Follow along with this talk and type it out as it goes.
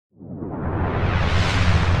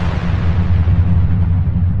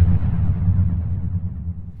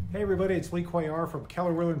Hey everybody, it's Lee Cuellar from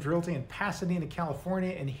Keller Williams Realty in Pasadena,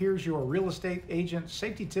 California, and here's your real estate agent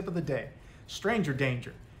safety tip of the day. Stranger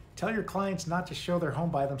danger. Tell your clients not to show their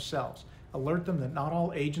home by themselves. Alert them that not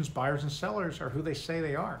all agents, buyers, and sellers are who they say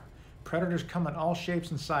they are. Predators come in all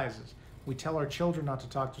shapes and sizes. We tell our children not to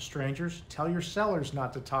talk to strangers. Tell your sellers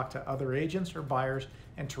not to talk to other agents or buyers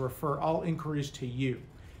and to refer all inquiries to you.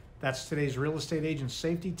 That's today's real estate agent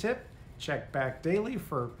safety tip. Check back daily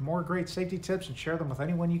for more great safety tips and share them with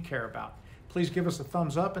anyone you care about. Please give us a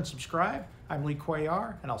thumbs up and subscribe. I'm Lee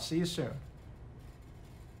Cuellar, and I'll see you soon.